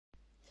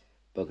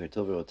Boker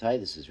Tov Rabotai,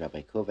 this is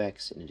Rabbi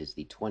Kovacs, and it is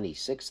the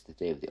 26th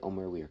day of the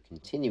Omer. We are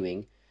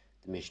continuing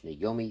the Mishnah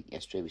Yomi.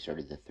 Yesterday we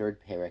started the third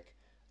parak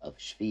of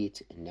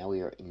Shvit, and now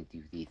we are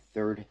into the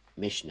third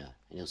Mishnah.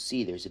 And you'll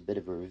see there's a bit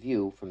of a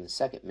review from the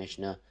second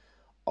Mishnah,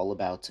 all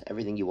about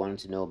everything you wanted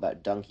to know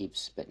about dung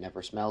heaps but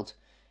never smelled.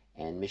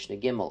 And Mishnah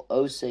Gimel,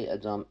 Ose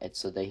Adam et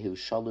Sadehu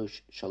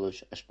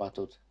Shalosh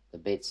Ashpatot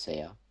Lebeit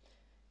Seah,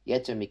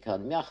 Yeter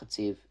Mikan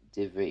Miachatziv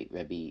Divrei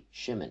Rabbi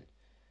Shimon.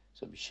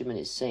 So Rabbi Shimon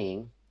is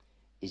saying,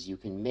 is you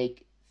can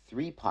make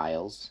 3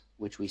 piles,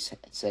 which we said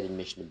in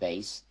Mishnah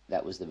Base,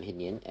 that was the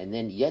opinion, and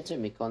then Yeter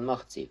Mikon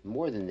Machziv.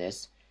 More than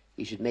this,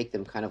 you should make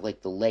them kind of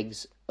like the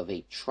legs of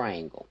a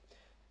triangle.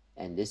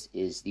 And this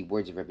is the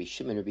words of Rabbi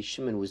Shimon. Rabbi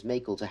Shimon was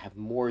makel to have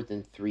more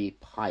than 3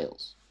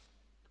 piles.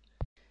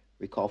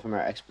 Recall from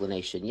our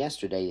explanation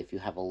yesterday, if you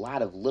have a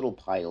lot of little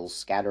piles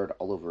scattered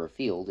all over a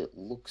field, it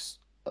looks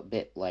a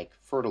bit like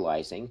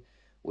fertilizing,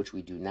 which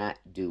we do not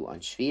do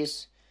on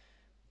Shvius.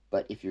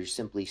 But if you're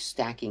simply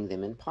stacking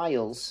them in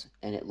piles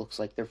and it looks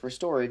like they're for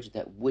storage,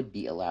 that would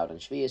be allowed on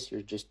Shvius.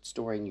 You're just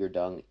storing your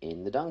dung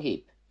in the dung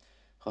heap.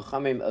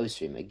 Chachamim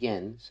osrim,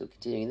 again, so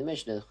continuing the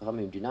Mishnah,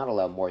 Chachamim do not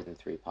allow more than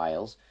 3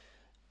 piles.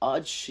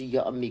 Ad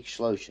sheya'amik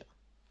shlosha.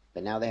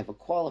 But now they have a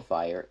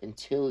qualifier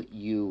until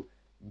you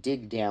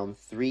dig down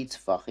 3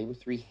 tefachim,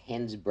 3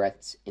 hands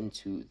breadths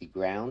into the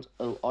ground.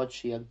 O ad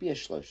sheyagbia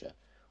shlosha.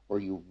 Or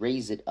you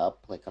raise it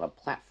up like on a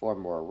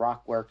platform or a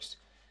rock works,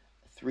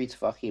 3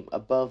 tefachim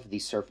above the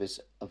surface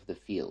of the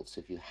field. So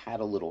if you had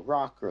a little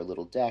rock or a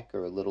little deck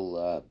or a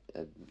little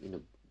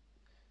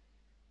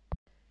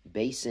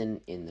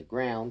basin in the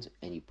ground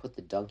and you put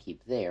the dung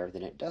heap there,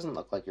 then it doesn't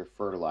look like you're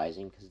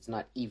fertilizing because it's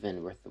not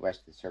even with the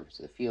rest of the surface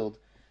of the field.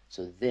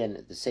 So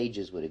then the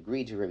sages would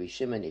agree to Rabbi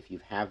Shimon, if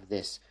you have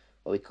this,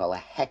 what we call a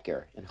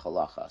heker in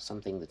halacha,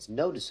 something that's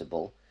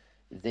noticeable,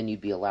 then you'd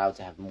be allowed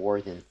to have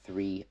more than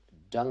 3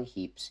 dung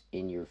heaps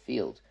in your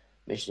field.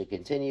 Mishnah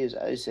continues,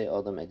 Ose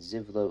Adam et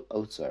Zivlo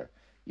Otzar.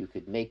 You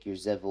could make your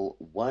zevel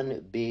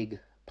one big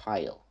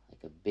pile,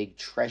 like a big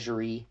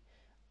treasury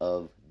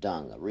of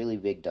dung, a really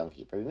big dung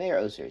heap. Rabbi Meir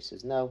Oser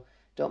says, no,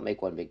 don't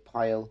make one big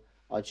pile.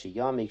 Ad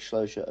sheyamik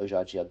shlosha o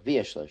ad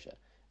sheyagvia shlosha.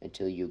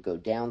 Until you go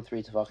down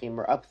 3 tefachim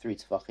or up 3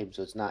 tefachim,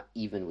 so it's not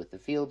even with the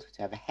field,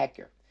 to have a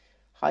heker.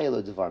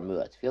 Hayelo devar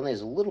muat. If he only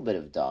has a little bit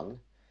of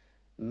dung,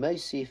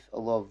 Mosif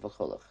alov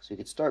v'cholach. So you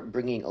could start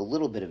bringing a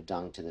little bit of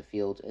dung to the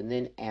field and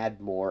then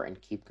add more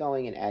and keep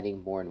going and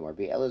adding more and more.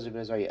 Elazar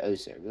ben Azariah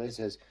Oser really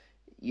says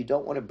you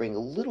don't want to bring a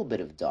little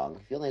bit of dung.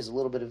 If he only has a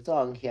little bit of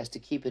dung, he has to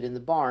keep it in the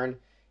barn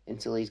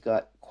until he's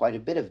got quite a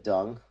bit of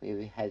dung.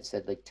 We had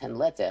said like 10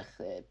 letech,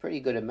 a pretty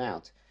good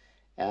amount,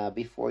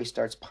 before he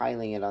starts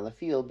piling it on the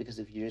field, because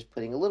if you're just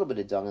putting a little bit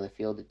of dung in the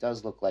field, it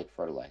does look like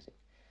fertilizing.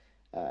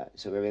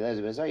 So Rabbi Elazar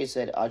ben Azariah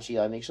said, Ad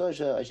sheyamik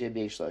shlosha, ad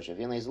sheyabiyek shlosha. If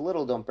he only has a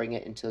little, don't bring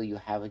it until you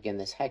have again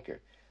this heker.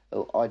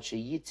 O ad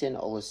sheyitin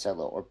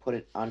olaselo, or put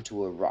it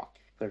onto a rock.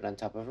 If you put it on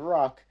top of a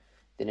rock,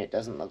 then it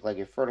doesn't look like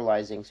you're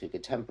fertilizing, so you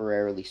could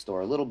temporarily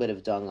store a little bit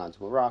of dung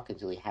onto a rock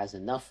until he has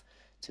enough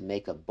to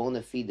make a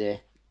bona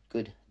fide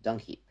good dung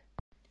heap.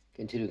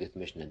 Continuing with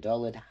Mishnah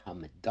Daled,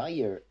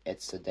 Hamadayer et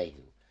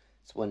Sadehu.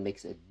 So one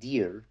makes a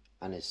deer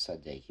on his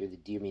sadeh. Here the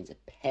deer means a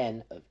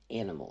pen of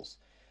animals.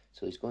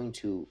 So he's going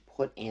to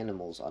put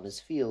animals on his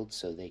field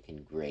so they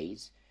can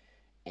graze.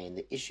 And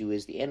the issue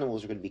is the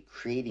animals are going to be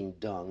creating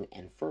dung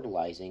and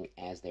fertilizing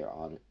as they're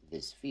on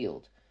this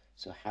field.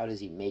 So how does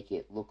he make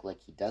it look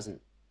like he doesn't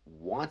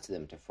want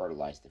them to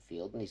fertilize the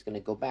field? And he's going to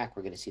go back,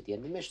 we're going to see at the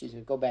end of the Mishnah, he's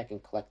going to go back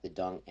and collect the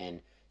dung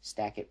and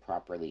stack it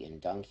properly in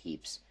dung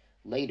heaps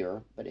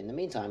later. But in the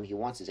meantime, he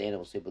wants his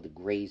animals to be able to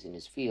graze in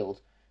his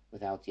field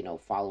without,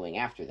 following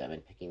after them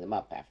and picking them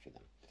up after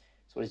them.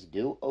 So what does he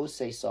do?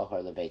 Osei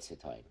sahar leveit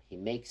sitaim. He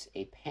makes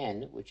a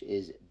pen, which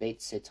is beit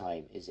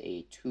sitaim, is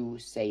a 2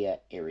 seah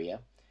area.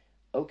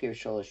 Oker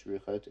shalosh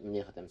ruchot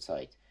mnichatem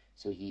site.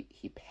 So he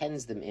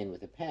pens them in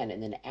with a pen,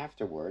 and then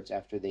afterwards,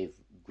 after they've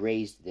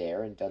grazed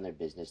there and done their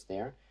business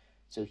there,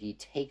 so he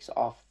takes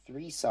off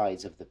 3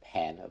 sides of the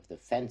pen, of the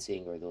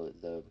fencing or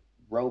the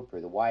rope or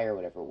the wire,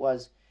 whatever it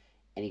was,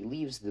 and he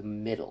leaves the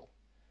middle.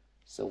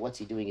 So what's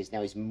he doing is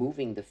now he's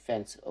moving the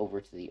fence over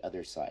to the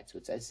other side. So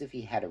it's as if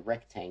he had a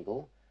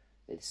rectangle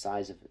the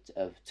size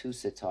of 2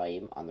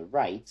 setaim on the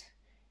right,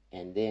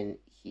 and then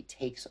he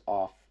takes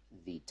off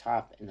the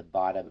top and the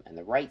bottom and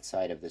the right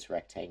side of this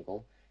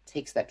rectangle,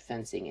 takes that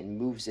fencing and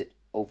moves it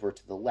over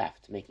to the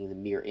left, making the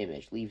mirror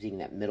image, leaving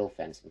that middle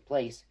fence in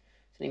place.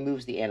 So he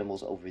moves the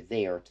animals over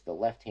there to the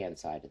left-hand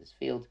side of this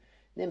field.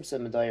 Nimsa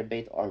Medayer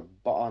Beit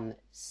Arba'an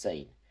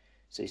Sein.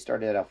 So he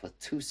started off with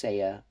 2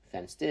 seah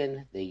fenced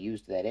in, they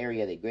used that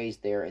area, they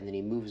grazed there, and then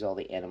he moves all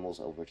the animals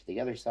over to the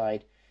other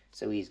side.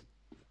 So he's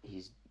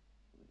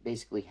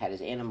basically had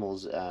his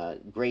animals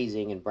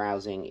grazing and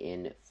browsing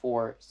in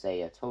 4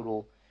 seah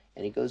total,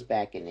 and he goes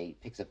back and he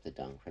picks up the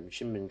dung. From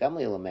Shimon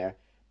Gamliel Omer,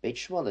 Beit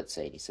Shmuel, let's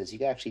say, he says you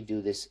can actually do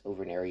this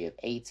over an area of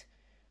 8,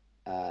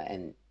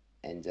 and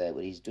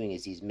what he's doing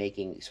is he's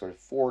making sort of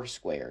 4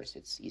 squares.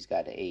 He's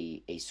got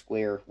a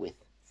square with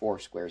 4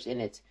 squares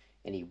in it,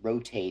 and he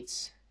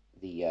rotates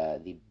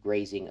the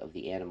grazing of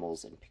the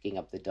animals and picking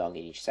up the dung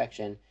in each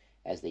section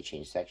as they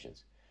change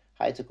sections.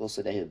 Haytakul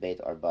Sadehu Beit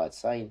Arbaat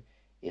Sain,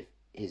 if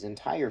his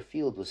entire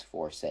field was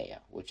for Seya,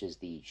 which is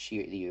the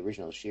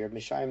original shear,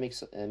 Mishar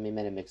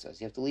Mimena Mixas.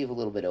 You have to leave a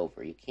little bit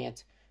over. You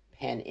can't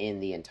pen in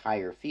the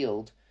entire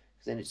field,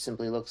 because then it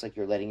simply looks like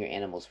you're letting your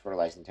animals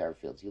fertilize the entire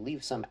fields. You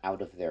leave some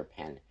out of their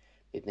pen,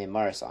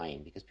 Maris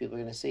Ayin, because people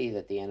are going to see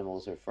that the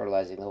animals are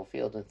fertilizing the whole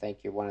field and think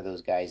you're one of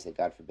those guys that,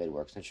 God forbid,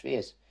 works on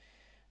Shvias.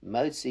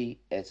 Motzi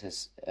et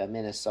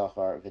min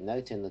sachar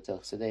v'notin l'til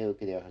chasadehu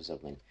k'derech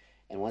hazokmin.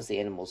 And once the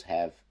animals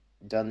have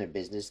done their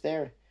business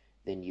there,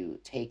 then you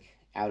take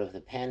out of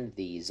the pen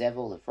the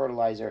zevel, the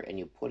fertilizer, and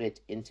you put it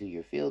into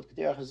your field,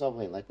 k'derech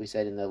hazokmin, like we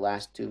said in the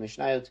last two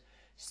Mishnayot,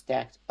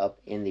 stacked up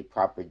in the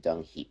proper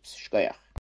dung heaps. Shkoyach.